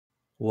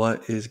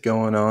What is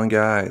going on,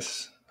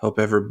 guys? Hope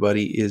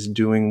everybody is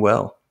doing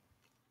well.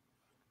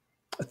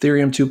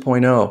 Ethereum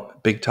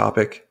 2.0, big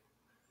topic.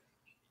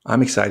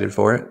 I'm excited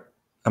for it.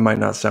 I might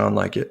not sound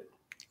like it.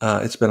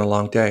 It's been a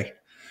long day.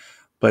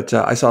 But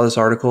I saw this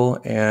article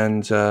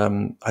and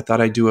I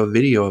thought I'd do a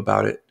video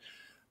about it.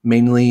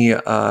 Mainly,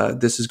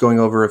 this is going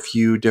over a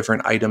few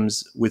different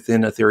items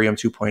within Ethereum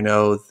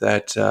 2.0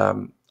 that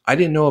I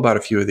didn't know about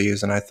a few of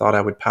these, and I thought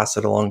I would pass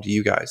it along to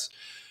you guys.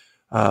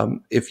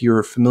 If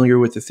you're familiar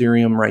with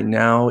Ethereum right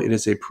now, it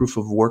is a proof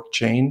of work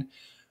chain.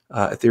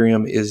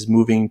 Ethereum is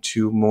moving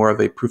to more of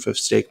a proof of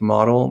stake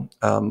model,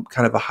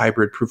 kind of a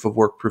hybrid proof of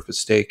work, proof of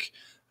stake,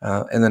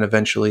 and then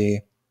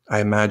eventually, I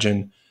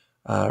imagine,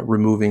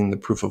 removing the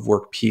proof of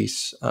work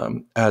piece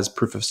as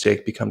proof of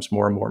stake becomes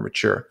more and more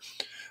mature.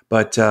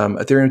 But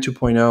Ethereum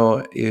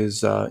 2.0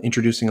 is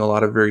introducing a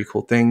lot of very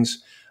cool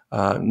things.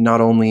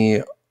 Not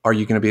only are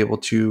you going to be able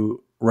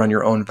to run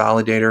your own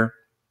validator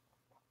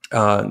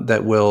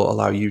that will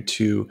allow you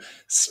to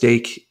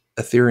stake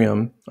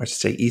Ethereum, or to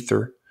say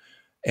Ether,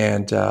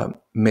 and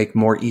make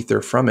more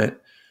Ether from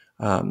it.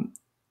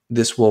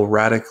 This will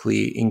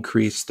radically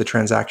increase the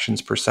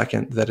transactions per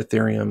second that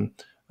Ethereum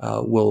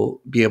will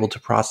be able to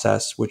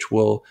process, which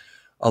will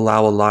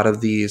allow a lot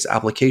of these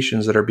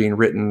applications that are being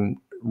written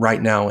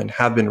right now and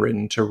have been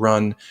written to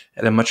run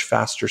at a much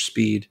faster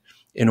speed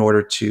in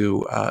order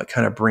to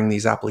kind of bring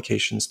these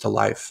applications to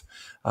life.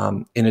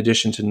 In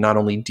addition to not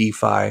only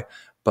DeFi,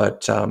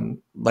 but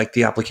like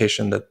the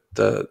application that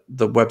the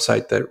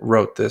website that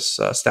wrote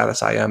this,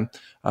 Status IM,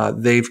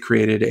 they've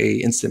created a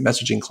instant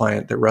messaging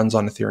client that runs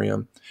on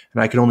Ethereum.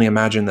 And I can only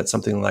imagine that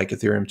something like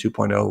Ethereum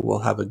 2.0 will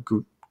have a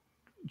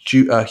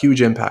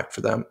huge impact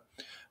for them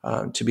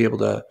to be able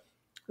to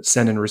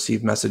send and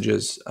receive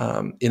messages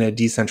in a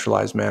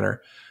decentralized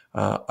manner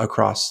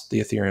across the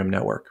Ethereum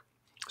network.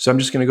 So I'm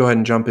just going to go ahead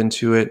and jump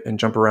into it and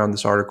jump around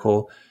this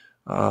article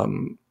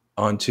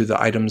onto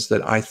the items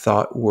that I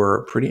thought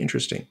were pretty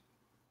interesting.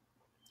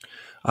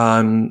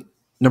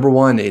 Number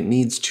one, it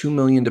needs 2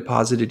 million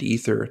deposited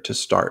Ether to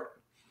start.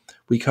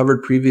 We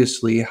covered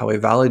previously how a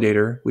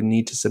validator would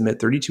need to submit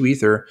 32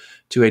 Ether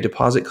to a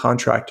deposit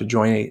contract to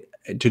join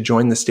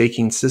the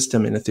staking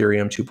system in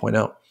Ethereum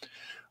 2.0.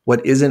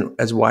 What isn't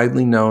as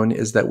widely known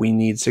is that we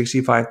need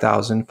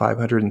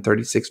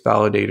 65,536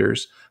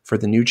 validators for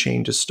the new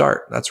chain to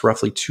start. That's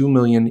roughly 2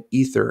 million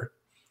Ether.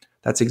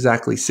 That's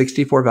exactly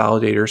 64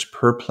 validators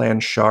per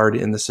planned shard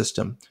in the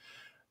system.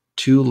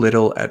 Too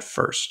little at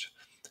first.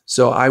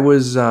 So I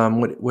was,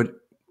 what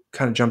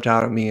kind of jumped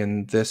out at me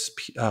in this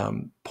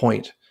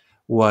point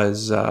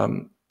was I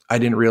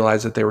didn't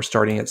realize that they were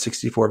starting at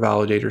 64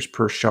 validators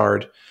per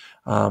shard.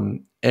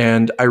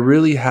 And I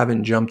really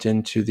haven't jumped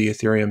into the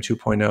Ethereum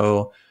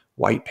 2.0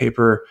 white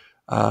paper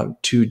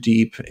too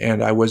deep,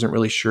 and I wasn't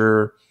really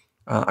sure.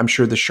 I'm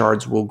sure the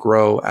shards will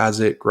grow as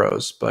it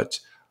grows, but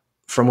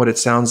from what it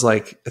sounds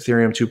like,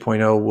 Ethereum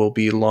 2.0 will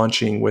be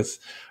launching with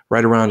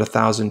right around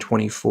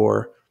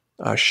 1,024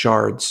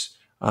 shards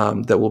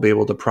that will be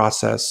able to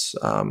process.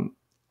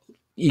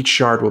 Each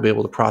shard will be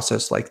able to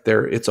process like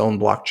its own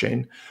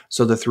blockchain.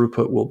 So the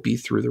throughput will be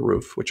through the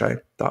roof, which I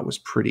thought was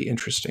pretty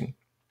interesting.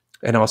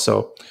 And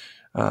also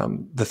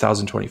the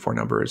 1,024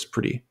 number is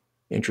pretty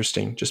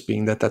interesting, just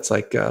being that that's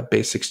like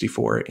base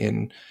 64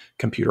 in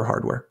computer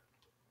hardware.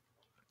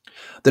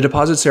 The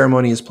deposit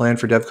ceremony is planned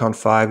for DevCon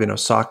 5 in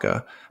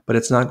Osaka, but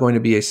it's not going to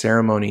be a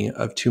ceremony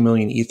of 2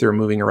 million Ether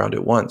moving around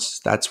at once.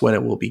 That's when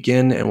it will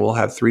begin, and we'll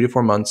have 3 to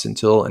 4 months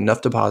until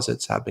enough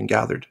deposits have been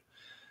gathered.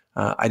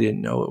 I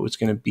didn't know it was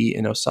going to be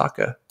in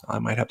Osaka. I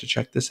might have to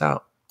check this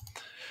out.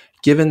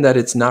 Given that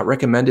it's not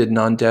recommended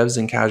non-devs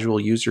and casual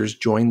users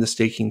join the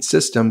staking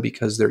system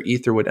because their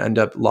Ether would end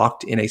up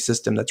locked in a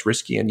system that's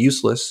risky and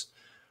useless,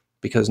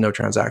 because no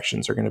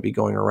transactions are going to be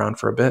going around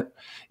for a bit,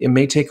 it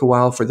may take a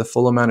while for the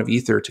full amount of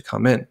Ether to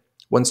come in.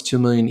 Once 2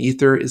 million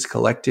Ether is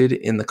collected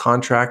in the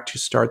contract to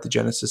start the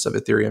genesis of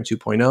Ethereum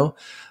 2.0,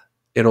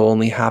 it'll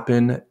only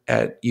happen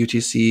at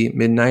UTC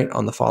midnight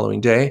on the following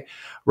day,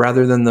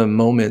 rather than the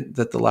moment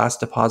that the last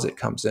deposit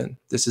comes in.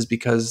 This is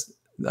because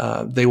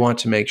they want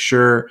to make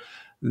sure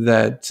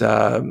that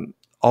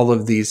all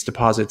of these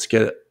deposits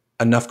get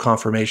enough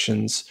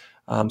confirmations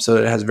so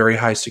that it has very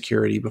high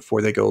security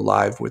before they go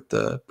live with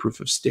the proof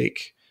of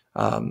stake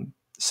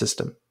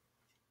system.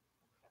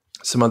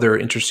 Some other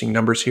interesting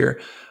numbers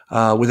here.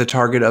 With a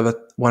target of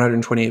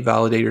 128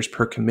 validators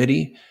per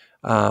committee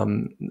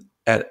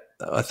at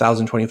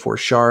 1,024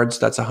 shards,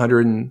 that's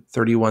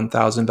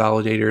 131,000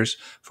 validators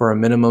for a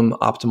minimum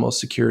optimal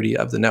security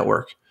of the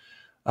network.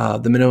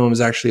 The minimum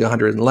is actually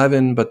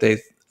 111, but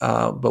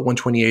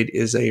 128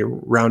 is a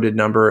rounded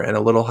number and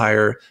a little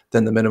higher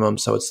than the minimum,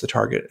 so it's the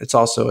target. It's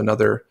also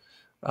another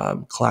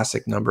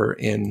classic number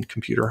in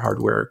computer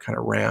hardware, kind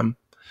of RAM.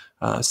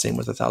 Same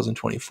with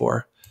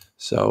 1,024.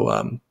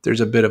 So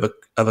there's a bit of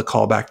a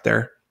callback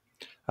there,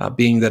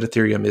 being that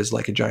Ethereum is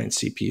like a giant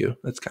CPU.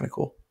 That's kind of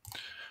cool.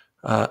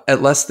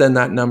 At less than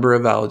that number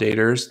of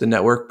validators, the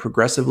network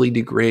progressively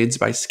degrades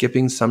by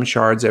skipping some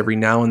shards every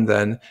now and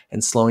then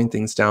and slowing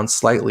things down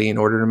slightly in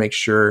order to make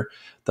sure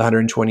the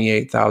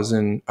 128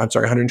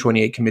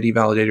 committee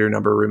validator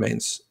number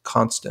remains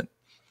constant.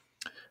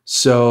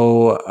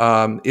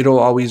 So it'll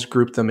always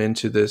group them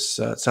into this.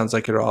 Sounds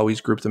like it'll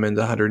always group them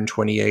into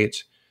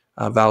 128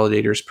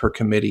 validators per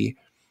committee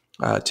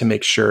to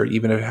make sure,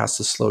 even if it has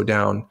to slow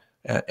down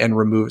and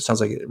remove. It sounds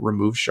like it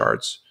removes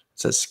shards. It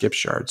says skip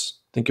shards.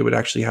 I think it would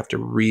actually have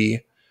to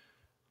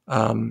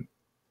kind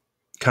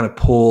of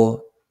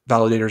pull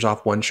validators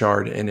off one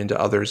shard and into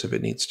others if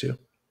it needs to.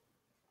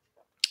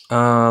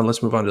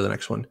 Let's move on to the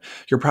next one.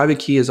 Your private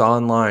key is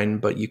online,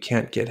 but you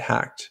can't get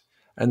hacked.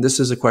 And this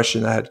is a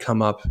question that had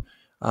come up.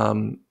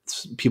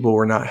 People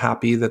were not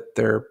happy that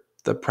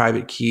the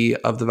private key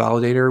of the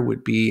validator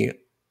would be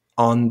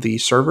on the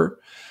server,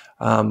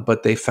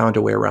 but they found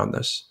a way around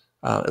this,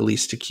 at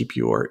least to keep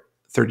your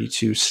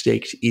 32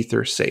 staked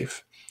Ether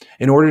safe.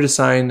 In order to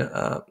sign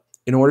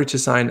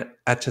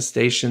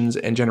attestations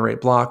and generate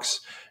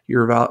blocks,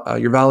 your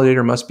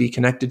validator must be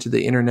connected to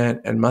the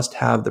internet and must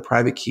have the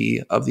private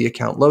key of the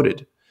account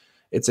loaded.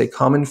 It's a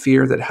common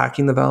fear that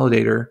hacking the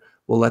validator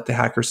will let the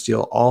hacker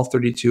steal all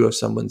 32 of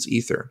someone's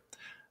Ether.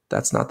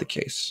 That's not the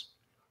case.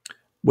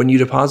 When you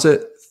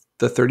deposit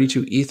the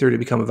 32 Ether to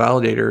become a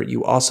validator,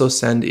 you also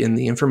send in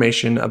the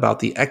information about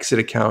the exit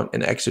account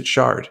and exit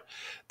shard.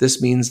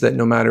 This means that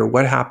no matter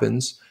what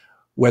happens,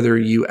 whether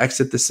you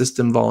exit the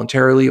system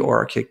voluntarily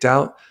or are kicked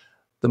out,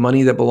 the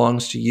money that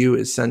belongs to you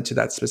is sent to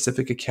that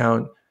specific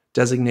account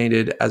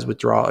designated as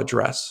withdrawal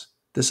address.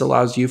 This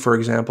allows you, for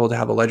example, to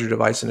have a ledger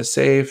device in a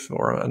safe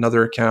or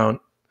another account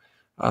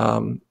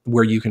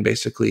where you can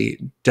basically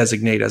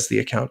designate as the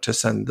account to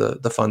send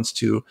the funds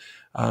to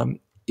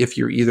if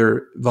you're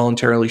either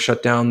voluntarily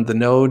shut down the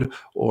node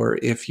or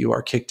if you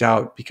are kicked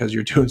out because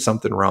you're doing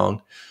something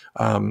wrong.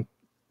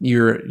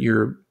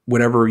 Your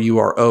whatever you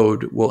are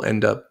owed will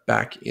end up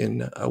back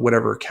in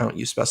whatever account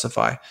you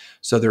specify.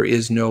 So there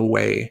is no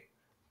way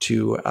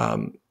to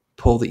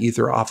pull the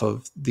Ether off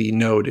of the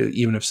node,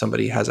 even if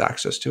somebody has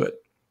access to it.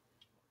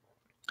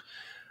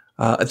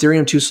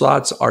 Ethereum 2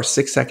 slots are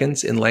 6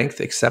 seconds in length,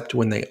 except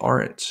when they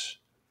aren't.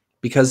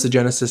 Because the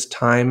Genesis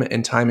time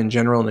and time in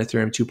general in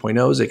Ethereum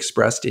 2.0 is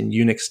expressed in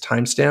Unix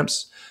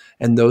timestamps,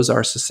 and those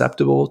are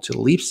susceptible to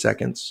leap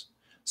seconds,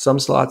 some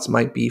slots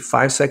might be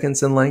 5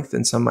 seconds in length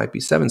and some might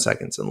be 7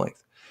 seconds in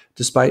length,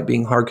 despite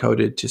being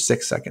hard-coded to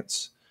 6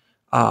 seconds.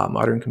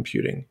 Modern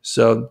computing.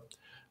 So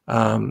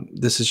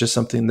this is just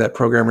something that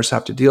programmers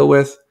have to deal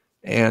with,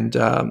 and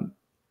a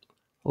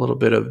little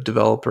bit of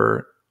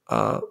developer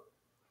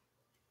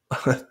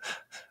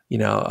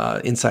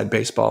inside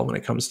baseball when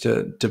it comes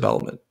to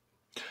development.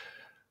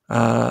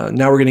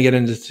 Now we're going to get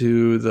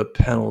into the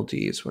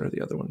penalties. What are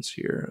the other ones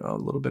here? A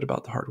little bit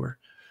about the hardware.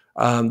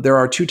 There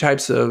are 2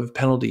 types of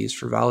penalties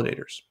for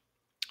validators.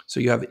 So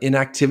you have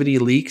inactivity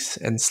leaks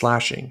and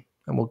slashing,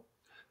 and we'll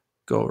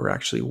go over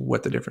actually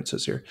what the difference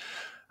is here.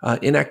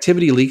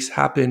 Inactivity leaks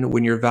happen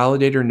when your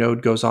validator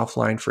node goes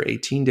offline for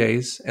 18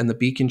 days and the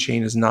beacon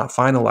chain is not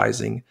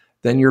finalizing.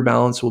 Then your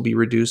balance will be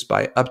reduced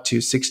by up to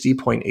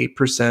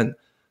 60.8%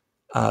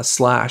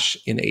 slash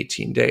in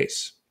 18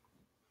 days.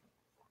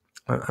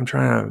 I'm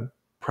trying to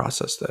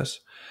process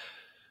this.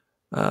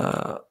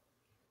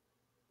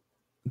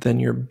 Then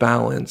your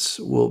balance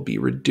will be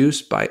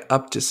reduced by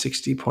up to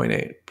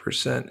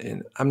 60.8%.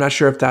 And I'm not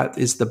sure if that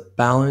is the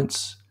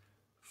balance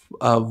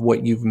of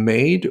what you've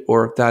made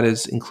or if that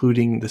is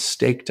including the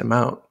staked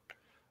amount.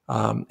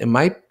 It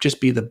might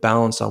just be the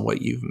balance on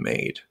what you've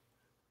made.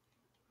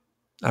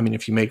 I mean,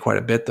 if you made quite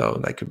a bit, though,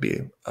 that could be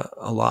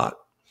a lot.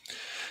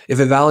 If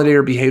a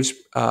validator behaves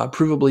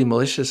provably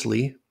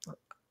maliciously,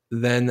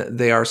 then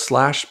they are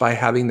slashed by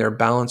having their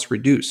balance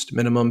reduced.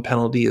 Minimum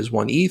penalty is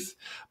 1 ETH,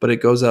 but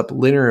it goes up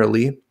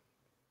linearly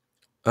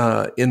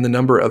in the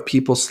number of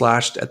people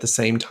slashed at the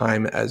same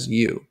time as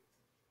you.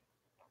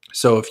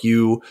 So if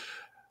you,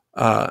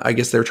 I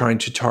guess they're trying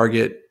to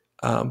target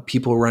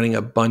people running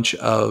a bunch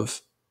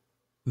of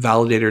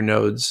validator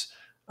nodes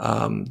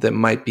that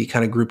might be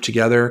kind of grouped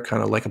together,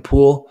 kind of like a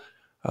pool.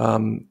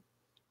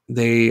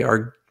 They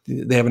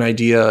have an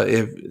idea.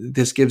 If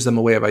this gives them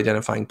a way of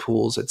identifying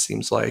pools, it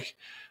seems like.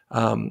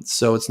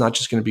 So it's not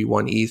just going to be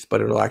 1 ETH, but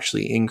it'll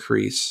actually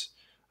increase.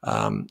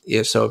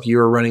 If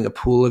you're running a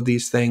pool of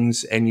these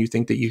things and you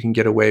think that you can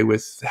get away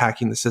with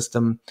hacking the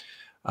system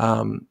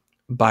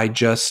by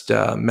just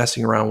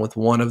messing around with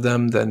one of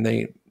them, then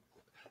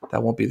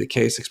that won't be the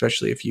case,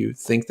 especially if you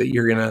think that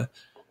you're going to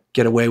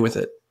get away with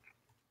it.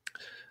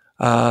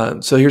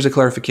 So here's a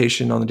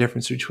clarification on the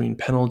difference between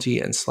penalty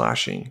and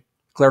slashing.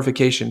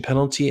 Clarification: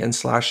 penalty and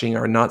slashing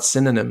are not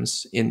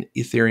synonyms in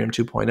Ethereum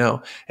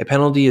 2.0. A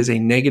penalty is a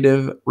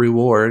negative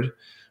reward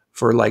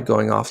for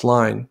going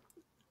offline.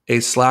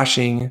 A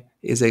slashing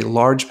is a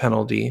large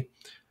penalty,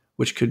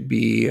 which could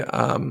be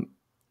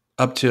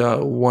up to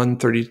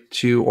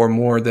 132 or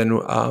more than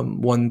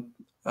one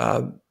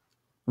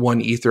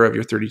Ether of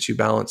your 32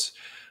 balance.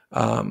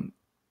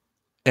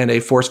 and a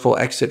forceful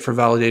exit for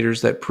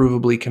validators that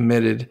provably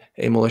committed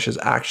a malicious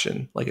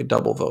action, like a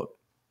double vote.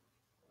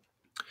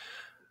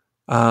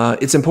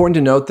 It's important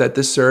to note that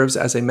this serves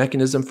as a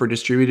mechanism for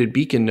distributed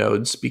beacon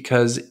nodes,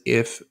 because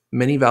if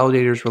many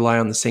validators rely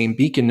on the same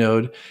beacon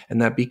node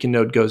and that beacon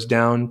node goes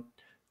down,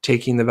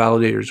 taking the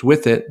validators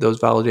with it, those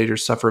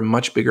validators suffer a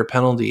much bigger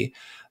penalty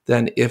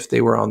than if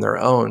they were on their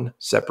own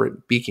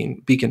separate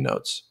beacon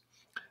nodes.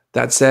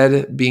 That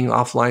said, being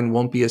offline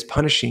won't be as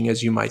punishing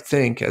as you might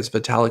think. As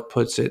Vitalik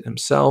puts it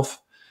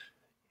himself,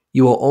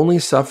 you will only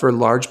suffer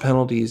large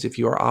penalties if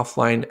you are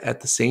offline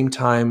at the same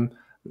time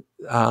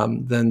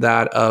than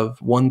that of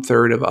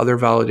 1/3 of other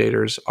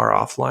validators are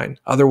offline.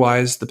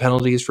 Otherwise, the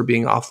penalties for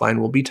being offline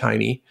will be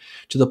tiny,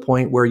 to the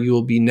point where you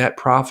will be net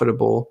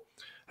profitable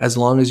as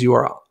long as you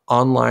are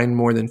online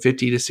more than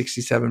 50 to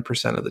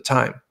 67% of the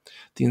time.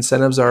 The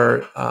incentives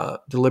are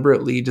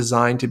deliberately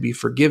designed to be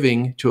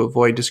forgiving to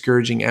avoid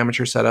discouraging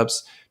amateur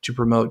setups to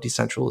promote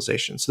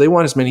decentralization. So they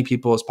want as many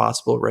people as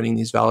possible running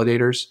these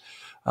validators,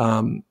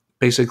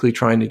 basically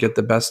trying to get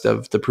the best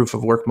of the proof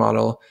of work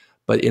model,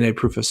 but in a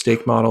proof of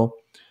stake model.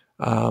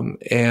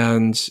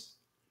 And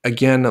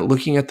again,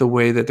 looking at the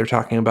way that they're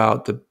talking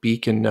about the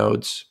beacon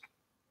nodes,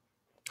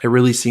 it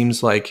really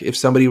seems like if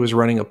somebody was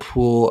running a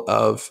pool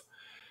of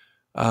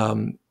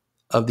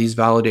these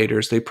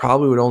validators, they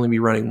probably would only be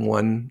running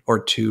 1 or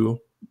 2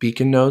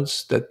 beacon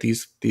nodes that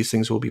these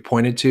things will be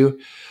pointed to.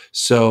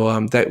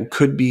 So that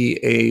could be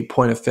a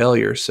point of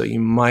failure. So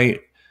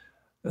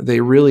they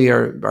really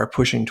are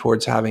pushing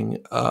towards having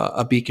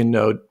a beacon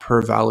node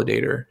per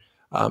validator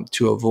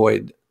to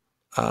avoid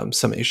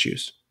some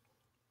issues.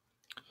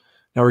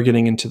 Now we're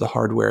getting into the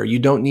hardware. You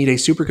don't need a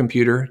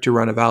supercomputer to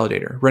run a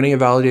validator. Running a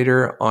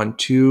validator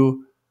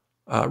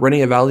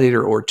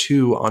or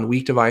two on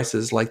weak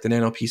devices like the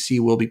Nano PC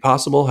will be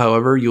possible.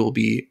 However, you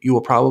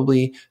will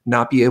probably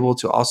not be able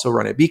to also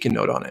run a beacon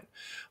node on it.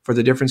 For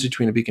the difference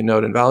between a beacon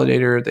node and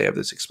validator, they have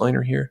this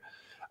explainer here.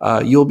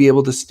 You'll be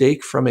able to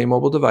stake from a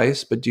mobile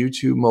device, but due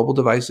to mobile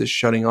devices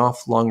shutting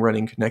off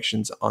long-running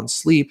connections on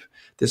sleep,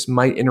 this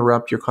might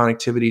interrupt your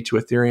connectivity to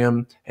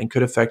Ethereum and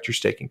could affect your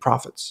staking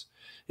profits.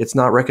 It's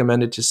not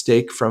recommended to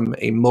stake from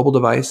a mobile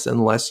device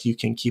unless you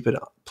can keep it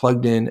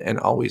plugged in and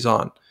always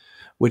on,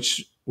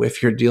 which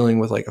if you're dealing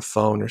with like a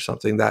phone or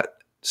something, that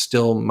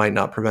still might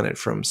not prevent it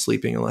from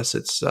sleeping unless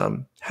it's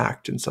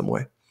hacked in some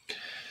way.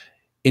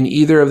 In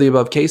either of the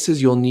above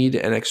cases, you'll need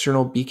an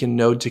external beacon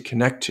node to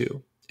connect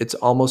to. It's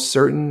almost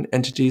certain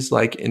entities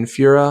like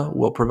Infura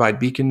will provide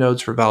beacon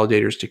nodes for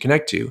validators to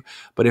connect to,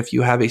 but if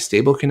you have a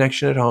stable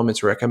connection at home,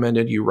 it's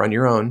recommended you run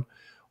your own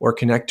or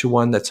connect to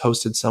one that's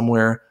hosted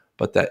somewhere,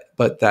 but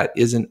that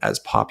isn't as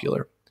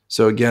popular.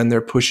 So again,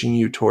 they're pushing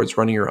you towards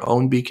running your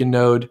own beacon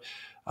node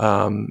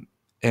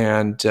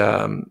and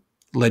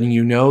letting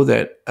you know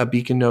that a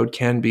beacon node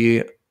can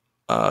be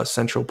a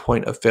central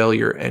point of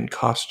failure and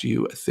cost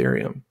you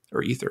Ethereum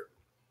or Ether.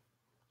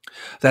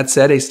 That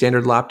said, a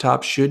standard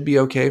laptop should be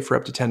okay for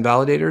up to 10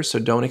 validators, so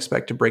don't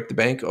expect to break the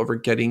bank over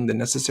getting the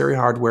necessary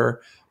hardware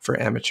for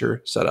amateur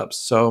setups.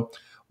 So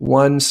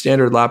one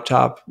standard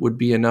laptop would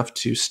be enough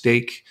to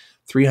stake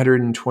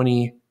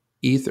 320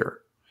 Ether,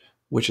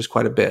 which is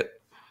quite a bit.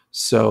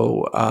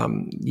 So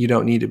you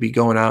don't need to be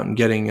going out and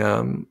getting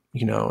an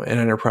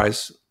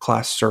enterprise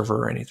class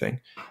server or anything.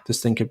 This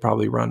thing could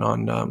probably run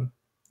on,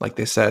 like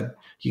they said,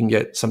 you can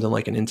get something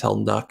like an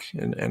Intel NUC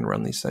and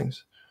run these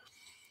things.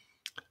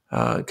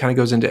 Kind of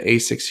goes into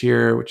ASICs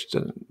here, which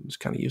is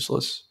kind of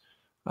useless.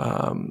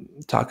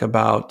 Talk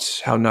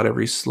about how not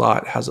every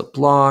slot has a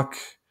block.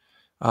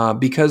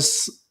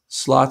 Because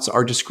slots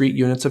are discrete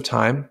units of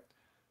time,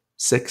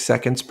 6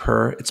 seconds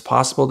per, it's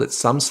possible that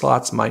some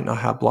slots might not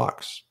have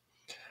blocks.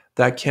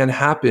 That can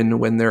happen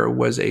when there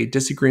was a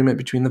disagreement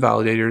between the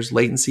validators,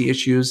 latency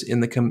issues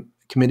in the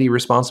committee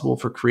responsible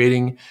for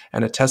creating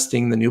and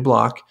attesting the new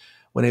block,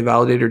 when a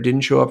validator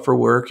didn't show up for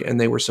work and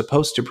they were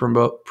supposed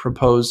to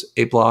propose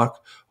a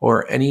block,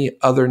 or any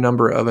other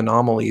number of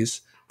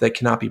anomalies that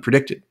cannot be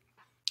predicted.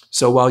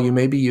 So while you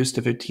may be used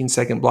to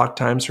 15-second block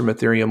times from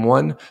Ethereum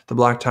 1, the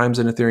block times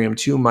in Ethereum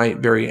 2 might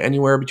vary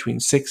anywhere between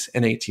 6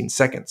 and 18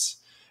 seconds.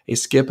 A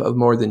skip of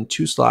more than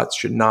 2 slots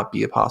should not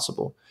be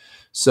possible.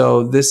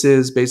 So this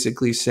is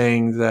basically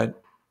saying that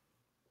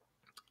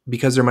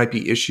because there might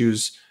be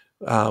issues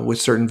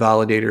with certain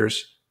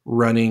validators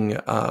running,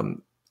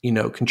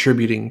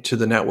 contributing to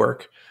the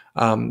network,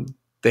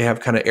 they have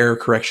kind of error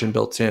correction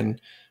built in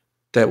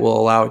that will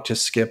allow it to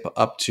skip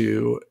up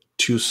to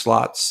 2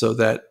 slots, so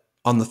that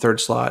on the 3rd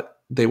slot,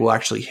 they will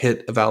actually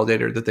hit a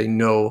validator that they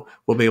know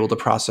will be able to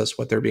process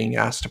what they're being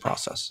asked to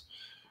process.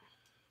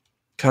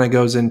 Kind of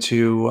goes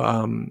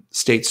into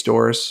state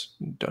stores.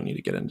 Don't need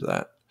to get into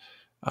that.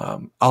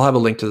 I'll have a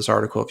link to this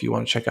article if you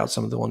want to check out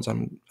some of the ones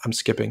I'm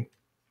skipping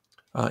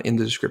in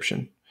the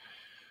description.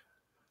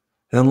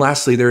 And then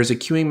lastly, there is a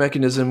queuing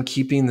mechanism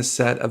keeping the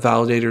set of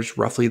validators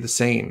roughly the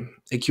same.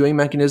 A queuing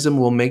mechanism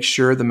will make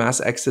sure the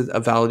mass exit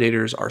of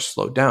validators are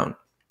slowed down.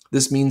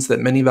 This means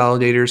that many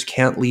validators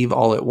can't leave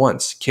all at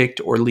once,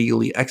 kicked or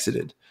legally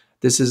exited.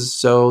 This is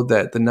so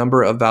that the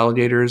number of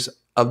validators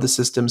of the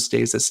system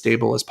stays as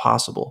stable as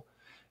possible.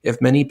 If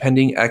many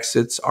pending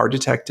exits are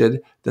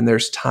detected, then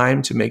there's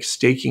time to make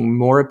staking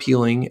more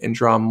appealing and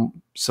draw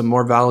some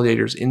more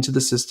validators into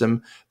the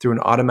system through an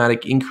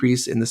automatic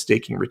increase in the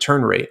staking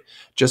return rate,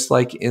 just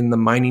like in the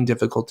mining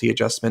difficulty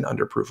adjustment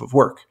under proof of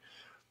work.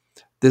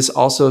 This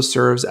also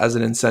serves as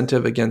an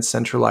incentive against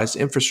centralized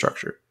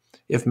infrastructure.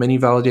 If many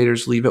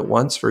validators leave at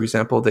once, for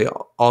example, they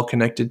all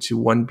connected to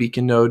one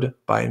beacon node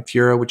by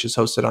Infura, which is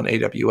hosted on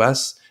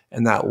AWS,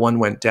 and that one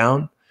went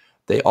down,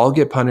 they all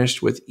get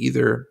punished with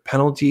either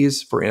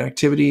penalties for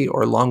inactivity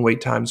or long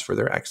wait times for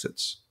their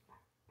exits.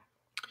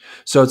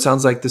 So it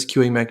sounds like this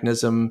queuing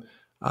mechanism,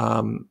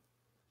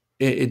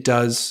 it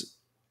does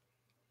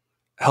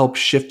help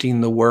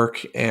shifting the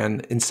work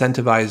and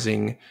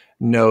incentivizing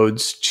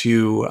nodes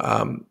to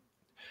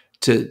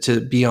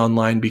be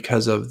online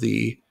because of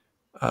the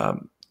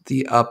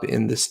up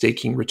in the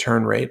staking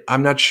return rate.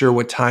 I'm not sure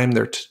what time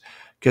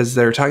because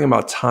they're talking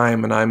about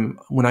time, and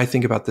when I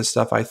think about this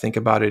stuff, I think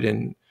about it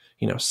in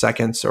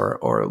seconds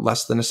or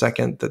less than a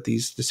second that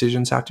these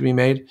decisions have to be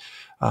made.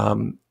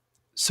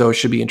 So it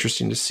should be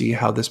interesting to see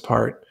how this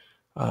part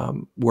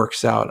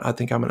works out. I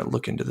think I'm going to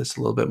look into this a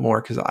little bit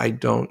more because I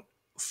don't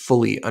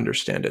fully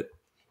understand it.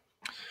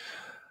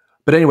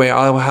 But anyway,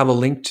 I'll have a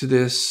link to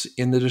this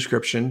in the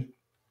description.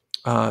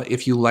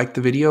 If you like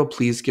the video,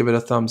 please give it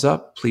a thumbs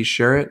up. Please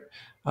share it.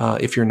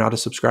 If you're not a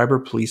subscriber,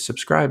 please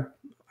subscribe.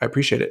 I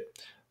appreciate it.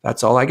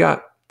 That's all I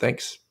got.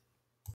 Thanks.